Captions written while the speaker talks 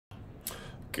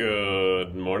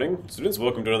Good morning, students.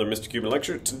 Welcome to another Mr. Cuban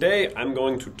lecture. Today I'm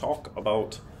going to talk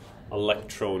about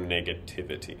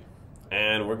electronegativity.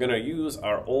 And we're going to use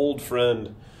our old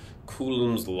friend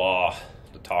Coulomb's law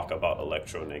to talk about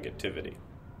electronegativity.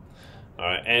 All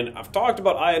right, and I've talked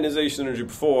about ionization energy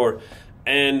before,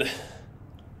 and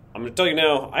I'm going to tell you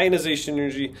now, ionization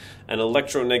energy and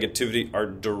electronegativity are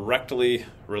directly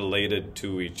related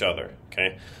to each other,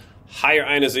 okay? Higher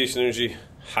ionization energy,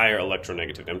 higher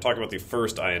electronegativity. I'm talking about the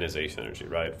first ionization energy,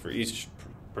 right? For each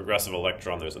progressive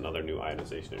electron, there's another new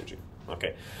ionization energy,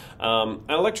 okay? And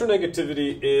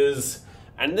electronegativity is,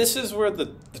 and this is where the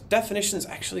definition is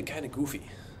actually kind of goofy.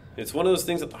 It's one of those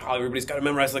things that everybody's got to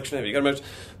memorize electronegativity, you got to memorize,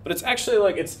 but it's actually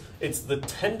like, it's the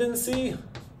tendency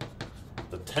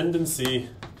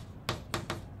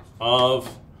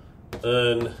of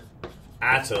an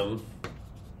atom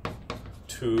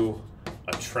to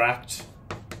attract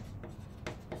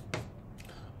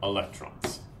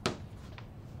electrons.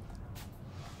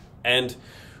 And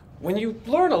when you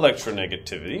learn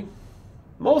electronegativity,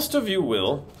 most of you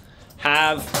will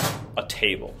have a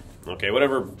table, okay,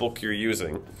 whatever book you're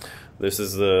using. This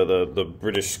is the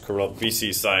British corrupt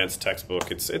VC science textbook.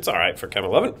 It's all right for Chem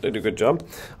 11. They do a good job.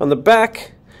 On the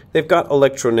back, they've got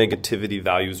electronegativity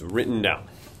values written down,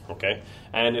 okay?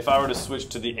 And if I were to switch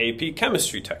to the AP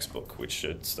chemistry textbook, which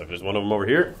there's one of them over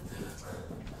here,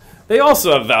 they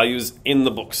also have values in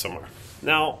the book somewhere.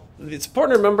 Now, it's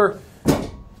important to remember,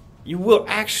 you will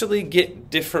actually get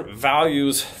different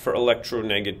values for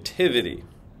electronegativity.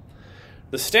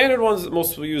 The standard ones that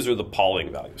most people use are the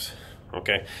Pauling values,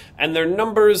 okay? And they're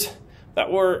numbers that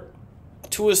were,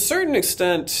 to a certain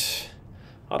extent,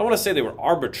 I don't want to say they were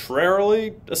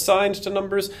arbitrarily assigned to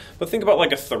numbers, but think about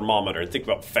like a thermometer. Think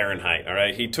about Fahrenheit, all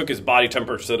right? He took his body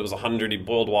temperature, said it was 100. He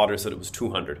boiled water, said it was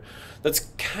 200. That's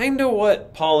kind of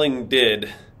what Pauling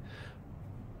did,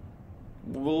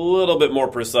 a little bit more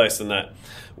precise than that,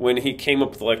 when he came up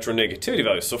with electronegativity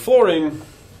values. So fluorine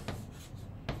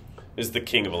is the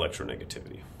king of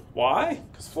electronegativity. Why?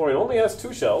 Because fluorine only has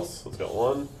two shells. So it's got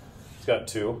one, it's got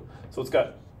two. So it's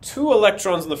got 2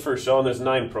 electrons in the first shell, and there's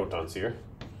 9 protons here.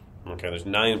 Okay, there's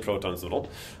 9 protons in the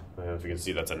middle. If you can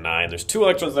see, that's a 9. There's 2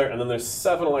 electrons there, and then there's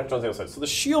 7 electrons on the other side. So the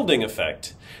shielding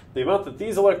effect, the amount that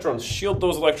these electrons shield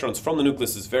those electrons from the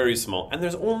nucleus is very small, and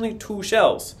there's only 2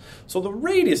 shells. So the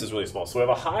radius is really small. So we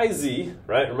have a high Z,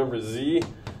 right? Remember, Z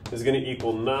is going to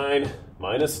equal 9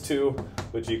 minus 2,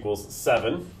 which equals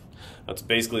 7. That's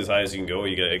basically as high as you can go.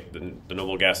 You get the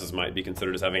noble gases might be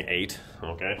considered as having 8,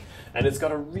 okay? And it's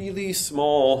got a really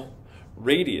small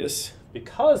radius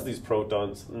because these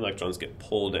protons and electrons get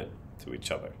pulled in to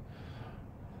each other.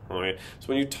 All right. So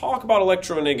when you talk about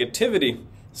electronegativity,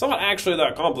 it's not actually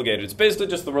that complicated. It's basically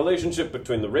just the relationship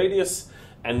between the radius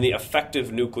and the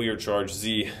effective nuclear charge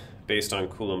Z based on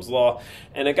Coulomb's law.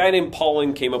 And a guy named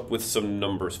Pauling came up with some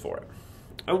numbers for it.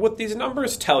 And what these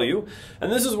numbers tell you,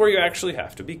 and this is where you actually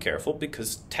have to be careful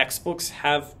because textbooks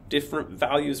have different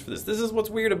values for this. This is what's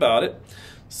weird about it.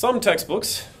 Some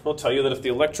textbooks will tell you that if the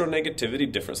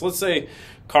electronegativity difference, let's say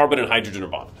carbon and hydrogen are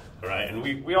bonded, all right? And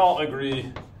we all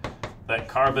agree that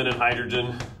carbon and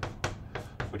hydrogen,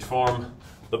 which form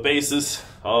the basis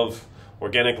of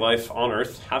organic life on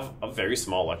Earth, have a very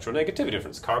small electronegativity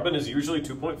difference. Carbon is usually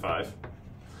 2.5,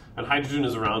 and hydrogen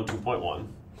is around 2.1.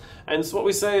 And so what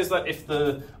we say is that if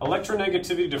the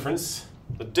electronegativity difference,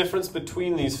 the difference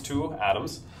between these two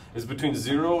atoms, is between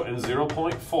 0 and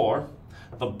 0.4,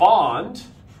 the bond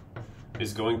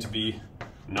is going to be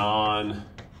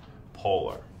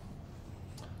non-polar.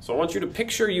 So I want you to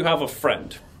picture you have a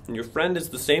friend, and your friend is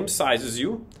the same size as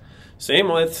you, same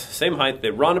width, same height, they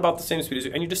run about the same speed as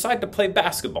you, and you decide to play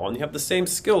basketball, and you have the same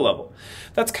skill level.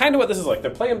 That's kind of what this is like.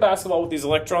 They're playing basketball with these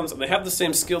electrons, and they have the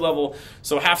same skill level,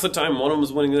 so half the time one of them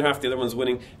is winning, the other half the other one's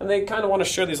winning, and they kind of want to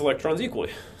share these electrons equally.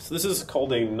 So this is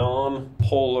called a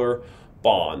non-polar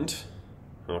bond,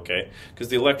 okay, because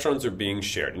the electrons are being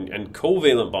shared. And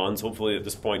covalent bonds, hopefully at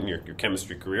this point in your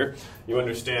chemistry career, you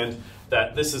understand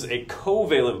that this is a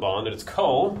covalent bond, and it's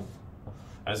co,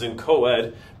 as in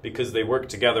co-ed, because they work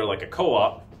together like a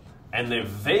co-op, and they're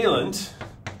valent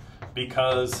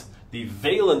because the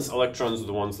valence electrons are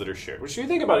the ones that are shared. Which, if you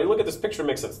think about it, you look at this picture, it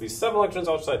makes sense. These 7 electrons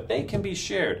outside, they can be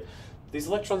shared. These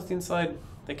electrons inside,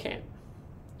 they can't.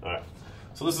 All right,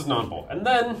 so this is non-polar. And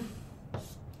then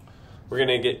we're going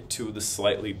to get to the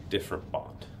slightly different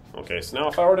bond. Okay, so now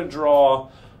if I were to draw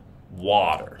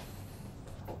water,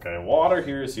 okay, water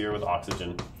here is here with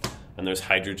oxygen, and there's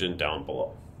hydrogen down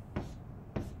below.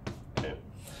 Okay.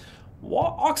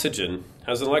 Oxygen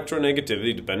has an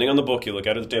electronegativity, depending on the book you look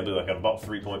at the table, like at about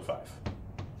 3.5.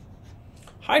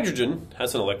 Hydrogen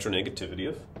has an electronegativity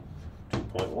of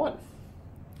 2.1.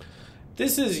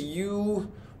 This is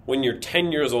you when you're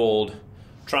 10 years old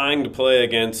trying to play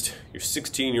against your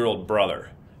 16-year-old brother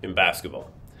in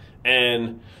basketball.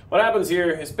 And what happens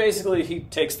here is basically he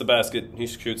takes the basket, he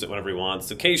shoots it whenever he wants.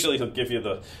 Occasionally he'll give you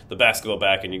the basketball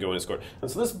back and you go in and score.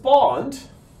 And so this bond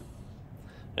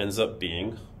ends up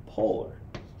being polar.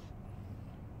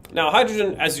 Now,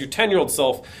 hydrogen, as your 10-year-old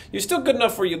self, you're still good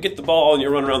enough where you get the ball and you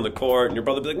run around the court and your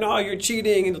brother will be like, no, you're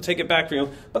cheating, and he'll take it back from you.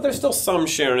 But there's still some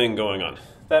sharing going on.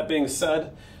 That being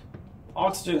said,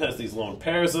 oxygen has these lone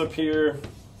pairs up here,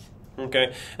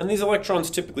 okay? And these electrons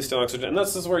typically stay on oxygen. And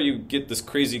this is where you get this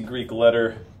crazy Greek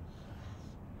letter,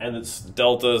 and it's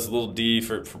delta is a little d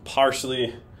for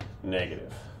partially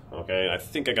negative, okay? I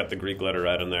think I got the Greek letter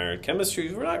right in there.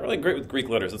 Chemistry, we're not really great with Greek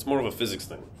letters. It's more of a physics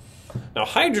thing. Now,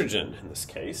 hydrogen, in this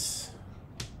case,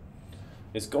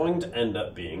 is going to end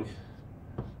up being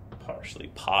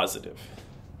partially positive.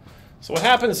 So what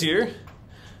happens here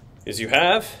is you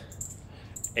have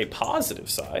a positive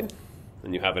side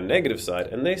and you have a negative side,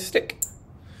 and they stick.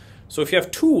 So if you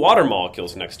have two water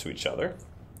molecules next to each other,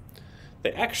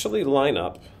 they actually line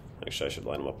up. Actually, I should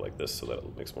line them up like this so that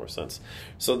it makes more sense.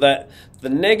 So that the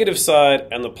negative side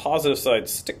and the positive side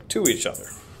stick to each other.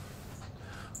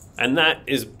 And that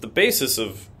is the basis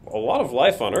of a lot of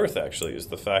life on Earth, actually, is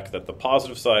the fact that the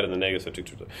positive side and the negative side stick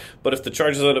to each other. But if the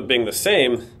charges end up being the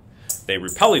same, they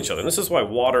repel each other. And this is why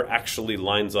water actually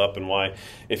lines up, and why,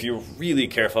 if you're really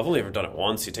careful, I've only ever done it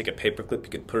once, you take a paper clip, you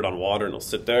can put it on water, and it'll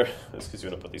sit there. That's because you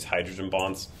end up with these hydrogen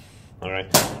bonds. All right.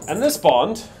 And this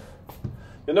bond,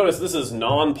 you'll notice this is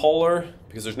non-polar,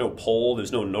 because there's no pole,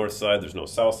 there's no north side, there's no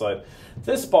south side.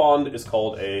 This bond is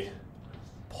called a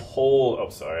oh,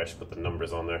 sorry, I should put the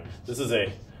numbers on there. This is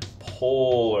a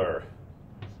polar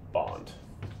bond,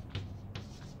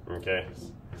 okay?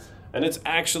 And it's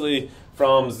actually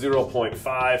from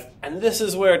 0.5, and this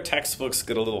is where textbooks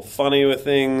get a little funny with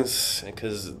things,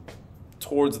 because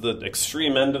towards the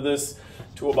extreme end of this,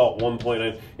 to about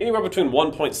 1.9, anywhere between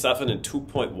 1.7 and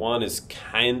 2.1 is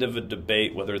kind of a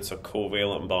debate whether it's a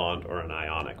covalent bond or an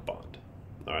ionic bond.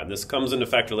 All right, this comes into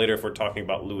factor later if we're talking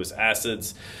about Lewis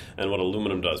acids and what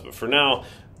aluminum does. But for now,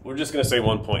 we're just going to say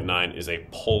 1.9 is a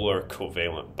polar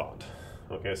covalent bond.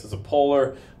 Okay, so it's a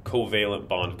polar covalent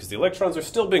bond because the electrons are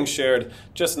still being shared,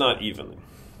 just not evenly.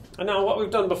 And now what we've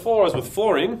done before is with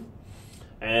fluorine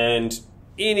and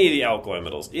any of the alkali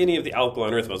metals, any of the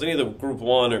alkaline earth metals, any of the group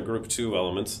 1 or group 2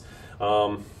 elements.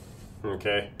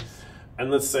 Okay, and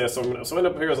let's say, so I end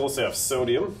up here, let's say I have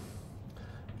sodium,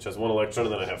 which has 1 electron,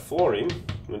 and then I have fluorine,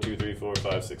 1, 2, 3, 4,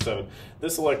 5, 6, 7.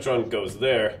 This electron goes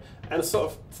there, and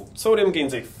so sodium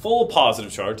gains a full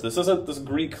positive charge. This isn't this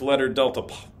Greek letter delta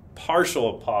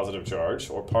partial positive charge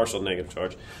or partial negative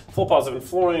charge. Full positive, and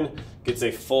fluorine gets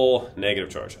a full negative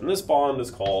charge. And this bond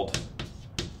is called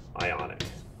ionic,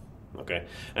 okay?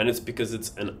 And it's because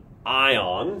it's an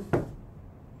ion,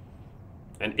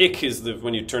 and "ic" is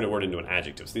when you turn a word into an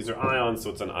adjective. So these are ions,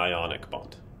 so it's an ionic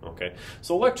bond. Okay,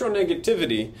 so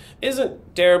electronegativity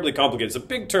isn't terribly complicated. It's a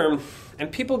big term,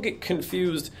 and people get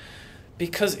confused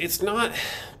because it's not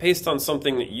based on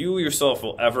something that you yourself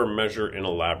will ever measure in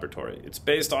a laboratory. It's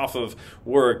based off of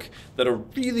work that a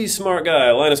really smart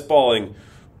guy, Linus Pauling,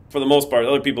 for the most part,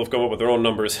 other people have come up with their own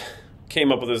numbers,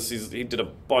 came up with this. He did a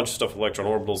bunch of stuff with electron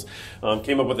orbitals,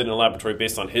 came up with it in a laboratory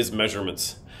based on his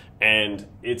measurements. And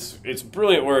it's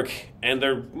brilliant work, and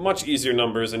they're much easier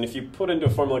numbers. And if you put into a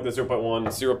formula like the 0.1,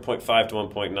 0.5 to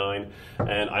 1.9,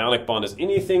 and ionic bond is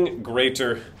anything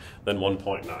greater than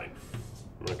 1.9,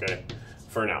 okay,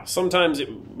 for now. Sometimes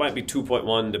it might be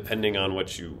 2.1 depending on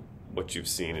what you've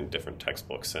seen in different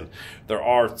textbooks, and there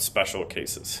are special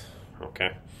cases,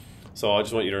 okay? So I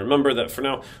just want you to remember that for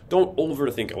now, don't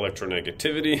overthink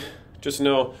electronegativity. Just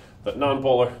know that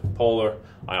nonpolar, polar,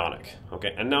 ionic.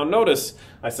 Okay, and now notice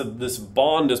I said this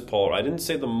bond is polar. I didn't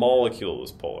say the molecule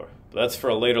was polar. That's for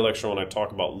a later lecture when I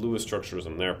talk about Lewis structures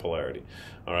and their polarity.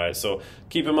 All right, so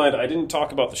keep in mind I didn't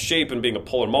talk about the shape and being a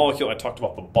polar molecule. I talked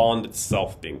about the bond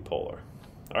itself being polar.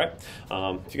 All right,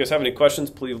 if you guys have any questions,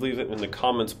 please leave it in the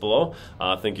comments below.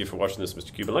 Thank you for watching this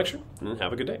Mr. Cuban lecture, and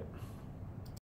have a good day.